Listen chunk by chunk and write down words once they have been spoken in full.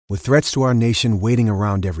With threats to our nation waiting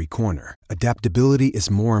around every corner, adaptability is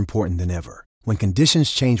more important than ever. When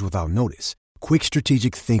conditions change without notice, quick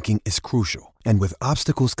strategic thinking is crucial. And with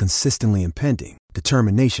obstacles consistently impending,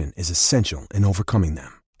 determination is essential in overcoming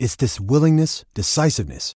them. It's this willingness,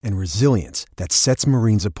 decisiveness, and resilience that sets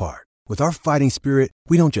Marines apart. With our fighting spirit,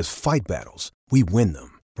 we don't just fight battles, we win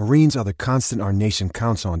them. Marines are the constant our nation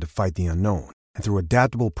counts on to fight the unknown. And through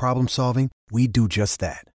adaptable problem solving, we do just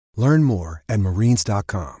that. Learn more at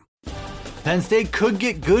marines.com. Penn State could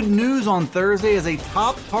get good news on Thursday as a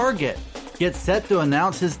top target gets set to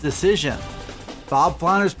announce his decision. Bob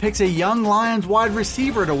Flounders picks a young Lions wide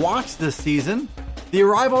receiver to watch this season. The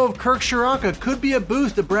arrival of Kirk Ciarrocca could be a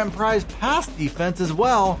boost to Brent Pry's pass defense as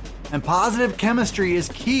well, and positive chemistry is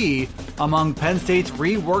key among Penn State's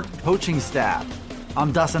reworked coaching staff.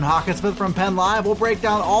 I'm Dustin Hawkinsmith from Penn Live. We'll break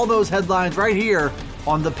down all those headlines right here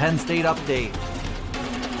on the Penn State Update.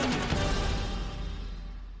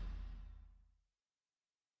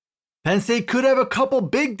 Penn State could have a couple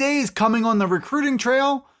big days coming on the recruiting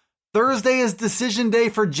trail. Thursday is decision day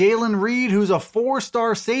for Jalen Reed, who's a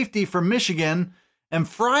 4-star safety from Michigan, and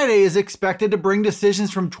Friday is expected to bring decisions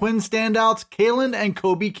from twin standouts Kalen and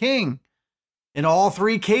Kobe King. In all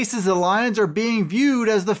three cases, the Lions are being viewed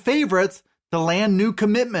as the favorites to land new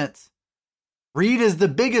commitments. Reed is the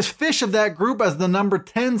biggest fish of that group as the number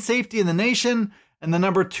 10 safety in the nation and the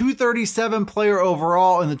number 237 player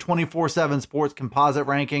overall in the 24/7 Sports composite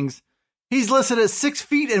rankings. He's listed at 6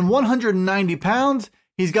 feet and 190 pounds.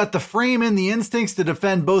 He's got the frame and the instincts to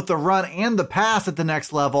defend both the run and the pass at the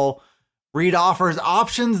next level. Reed offers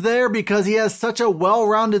options there because he has such a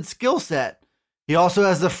well-rounded skill set. He also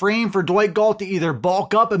has the frame for Dwight Galt to either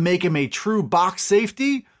bulk up and make him a true box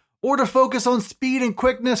safety, or to focus on speed and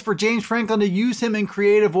quickness for James Franklin to use him in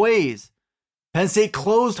creative ways. Penn State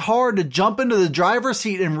closed hard to jump into the driver's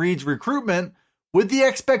seat in Reed's recruitment, with the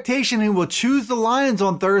expectation he will choose the Lions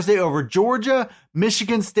on Thursday over Georgia,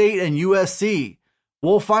 Michigan State, and USC.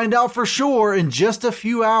 We'll find out for sure in just a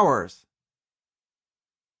few hours.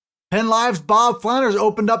 Penn Live's Bob Flounders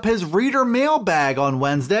opened up his reader mailbag on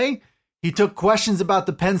Wednesday. He took questions about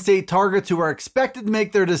the Penn State targets who are expected to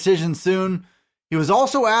make their decision soon. He was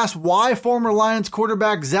also asked why former Lions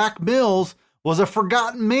quarterback Zach Mills was a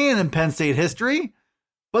forgotten man in Penn State history.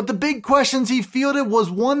 But the big questions he fielded was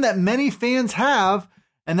one that many fans have,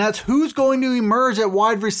 and that's who's going to emerge at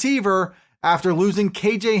wide receiver after losing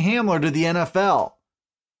KJ Hamler to the NFL.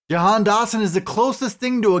 Jahan Dotson is the closest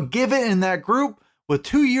thing to a given in that group with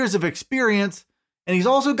 2 years of experience, and he's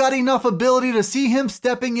also got enough ability to see him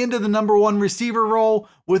stepping into the number 1 receiver role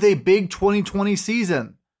with a big 2020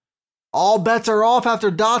 season. All bets are off after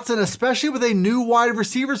Dotson, especially with a new wide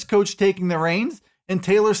receivers coach taking the reins in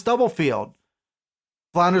Taylor Stubblefield.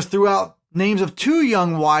 Flounders threw out names of 2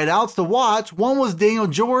 young wideouts to watch. One was Daniel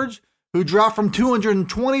George, who dropped from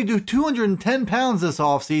 220 to 210 pounds this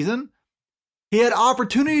offseason. He had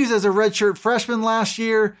opportunities as a redshirt freshman last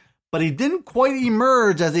year, but he didn't quite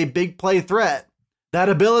emerge as a big play threat. That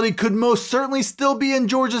ability could most certainly still be in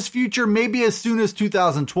Georgia's future, maybe as soon as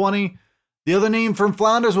 2020. The other name from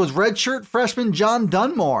Flounders was redshirt freshman John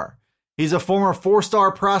Dunmore. He's a former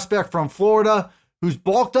 4-star prospect from Florida who's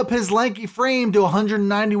bulked up his lanky frame to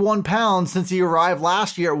 191 pounds since he arrived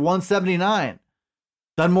last year at 179.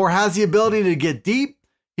 Dunmore has the ability to get deep.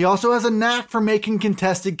 He also has a knack for making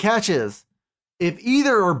contested catches. If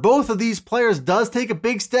either or both of these players does take a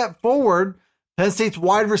big step forward, Penn State's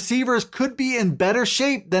wide receivers could be in better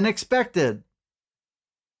shape than expected.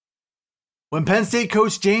 When Penn State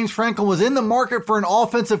coach James Franklin was in the market for an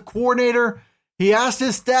offensive coordinator, he asked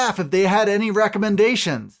his staff if they had any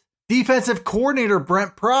recommendations. Defensive coordinator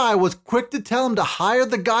Brent Pry was quick to tell him to hire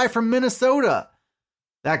the guy from Minnesota.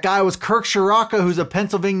 That guy was Kirk Ciarrocca, who's a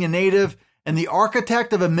Pennsylvania native and the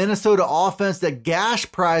architect of a Minnesota offense that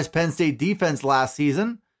gashed Pry's Penn State defense last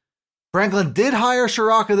season. Franklin did hire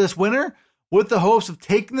Ciarrocca this winter with the hopes of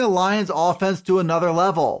taking the Lions offense to another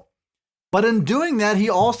level. But in doing that, he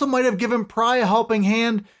also might have given Pry a helping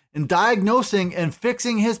hand in diagnosing and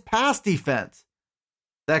fixing his pass defense.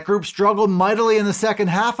 That group struggled mightily in the second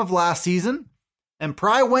half of last season, and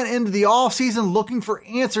Pry went into the offseason looking for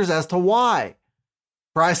answers as to why.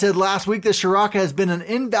 Pry said last week that Ciarrocca has been an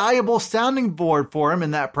invaluable sounding board for him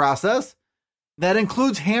in that process. That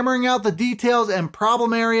includes hammering out the details and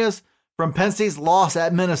problem areas from Penn State's loss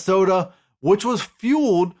at Minnesota, which was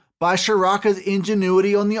fueled by Ciarrocca's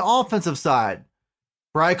ingenuity on the offensive side.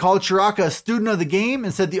 Pry called Ciarrocca a student of the game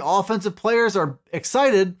and said the offensive players are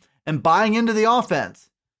excited and buying into the offense.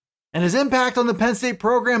 And his impact on the Penn State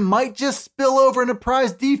program might just spill over into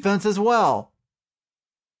Pry's defense as well.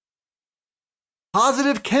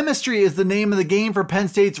 Positive chemistry is the name of the game for Penn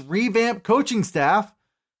State's revamped coaching staff.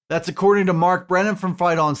 That's according to Mark Brennan from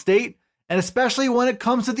Fight On State, and especially when it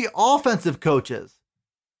comes to the offensive coaches.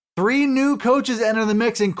 3 new coaches enter the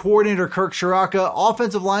mix in coordinator Kirk Shiraka,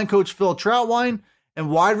 offensive line coach Phil Troutwine,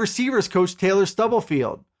 and wide receivers coach Taylor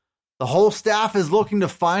Stubblefield. The whole staff is looking to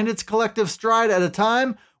find its collective stride at a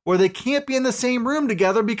time where they can't be in the same room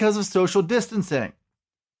together because of social distancing.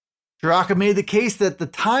 Shiraka made the case that the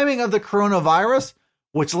timing of the coronavirus,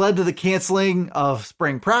 which led to the canceling of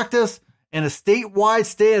spring practice and a statewide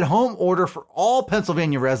stay-at-home order for all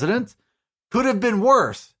Pennsylvania residents, could have been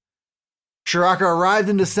worse. Shiraka arrived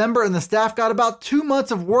in December and the staff got about 2 months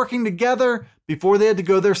of working together before they had to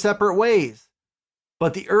go their separate ways.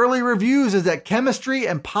 But the early reviews is that chemistry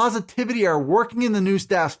and positivity are working in the new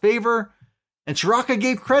staff's favor, and Shiraka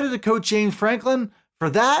gave credit to Coach James Franklin for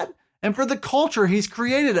that and for the culture he's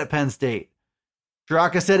created at Penn State.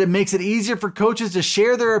 Shiraka said it makes it easier for coaches to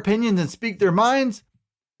share their opinions and speak their minds,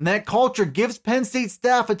 and that culture gives Penn State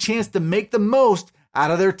staff a chance to make the most out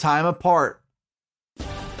of their time apart.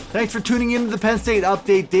 Thanks for tuning in to the Penn State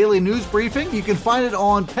Update Daily News Briefing. You can find it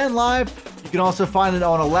on Penn Live. You can also find it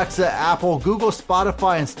on Alexa, Apple, Google,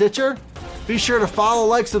 Spotify, and Stitcher. Be sure to follow,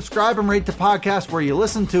 like, subscribe, and rate the podcast where you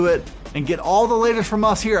listen to it, and get all the latest from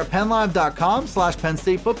us here at PennLive.com/Penn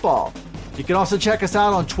State Football. You can also check us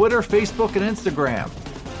out on Twitter, Facebook, and Instagram.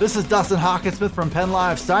 This is Dustin Hawkinsmith from Penn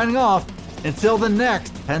Live signing off until the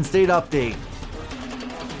next Penn State Update.